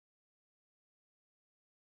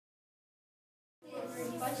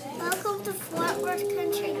Welcome to Fort Worth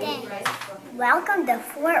Country Day. Welcome to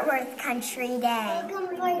Fort Worth Country Day.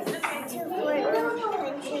 Welcome to Fort Worth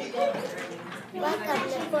Country Day.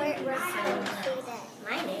 Welcome to Fort Worth Country Day.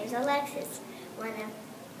 My name's Alexis. One of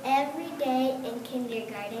every day in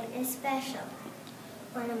kindergarten is special.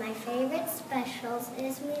 One of my favorite specials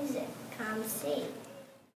is music. Come see.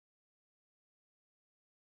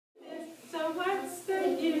 So what's the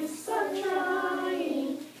use of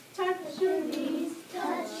trying? Touch your knees,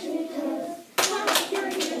 touch your toes, touch your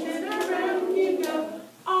ears, and around you go.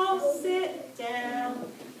 All sit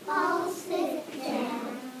down. All sit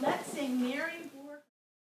down. Let's sing Mary Borg.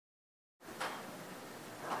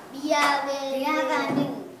 Bienvenue.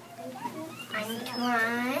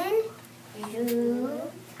 Antoine, Jules,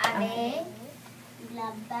 avec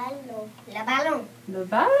La ballon. le ballon. Le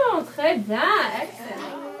ballon, très bien,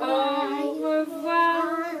 excellent. Au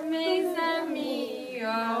revoir, mes amis, au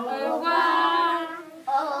revoir. Au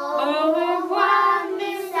revoir,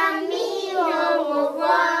 mes amis, au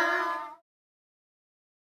revoir.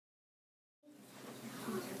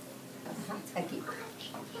 Aquí.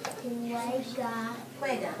 Juega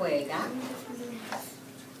Juega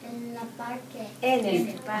en la parque. en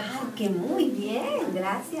el parque. Muy bien,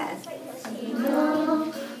 gracias.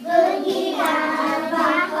 Boogie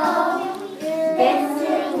abajo,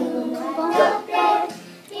 desde un bote,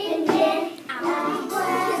 viene al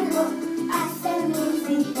juego, hace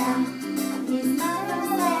música. Mis manos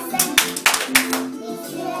hacen, mis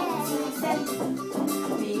pies hacen,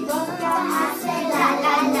 mi boca hace la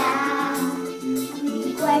la la,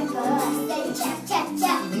 mi cuerpo hace cha cha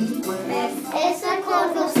cha. Eso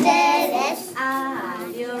con ustedes.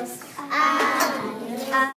 Adiós.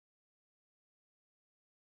 Adiós.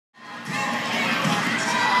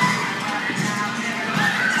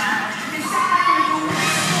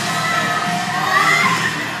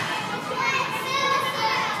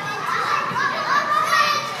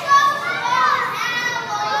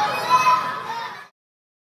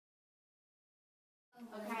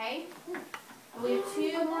 Okay? We have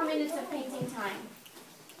 2 more minutes of painting time.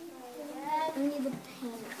 I need the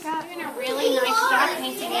paint. You're doing a really nice job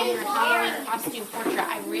painting in your Halloween costume portrait.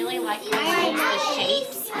 I really like how you use the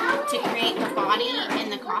shapes to create the body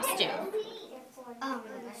and the costume. Oh,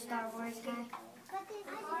 the Star Wars guy.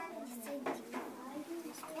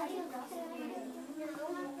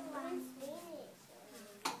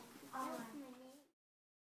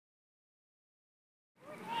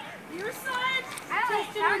 Your side,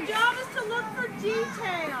 your job is to look for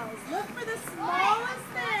details. Look for the smallest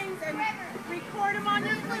things and record them on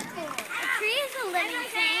your clipboard. A tree is a living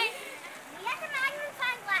thing. Yes, a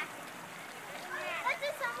magnifying glass. What's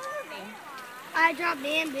this moving? I draw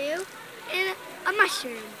bamboo and a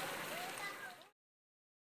mushroom.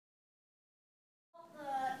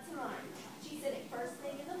 She said it first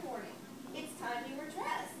thing in the morning. It's time you were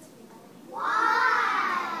dressed.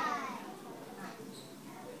 Why?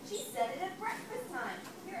 She said it at breakfast time.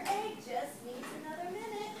 Your egg just needs another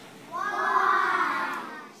minute. Why?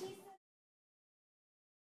 She said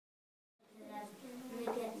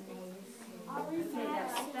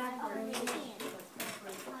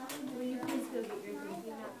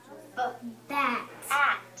Bat.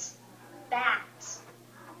 Bat.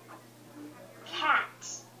 Cat.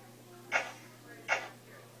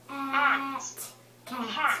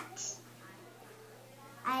 Cat.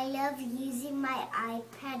 I love using my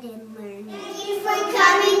iPad and learning. Thank you for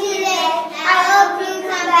coming today. I hope you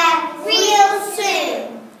come back real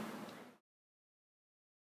soon.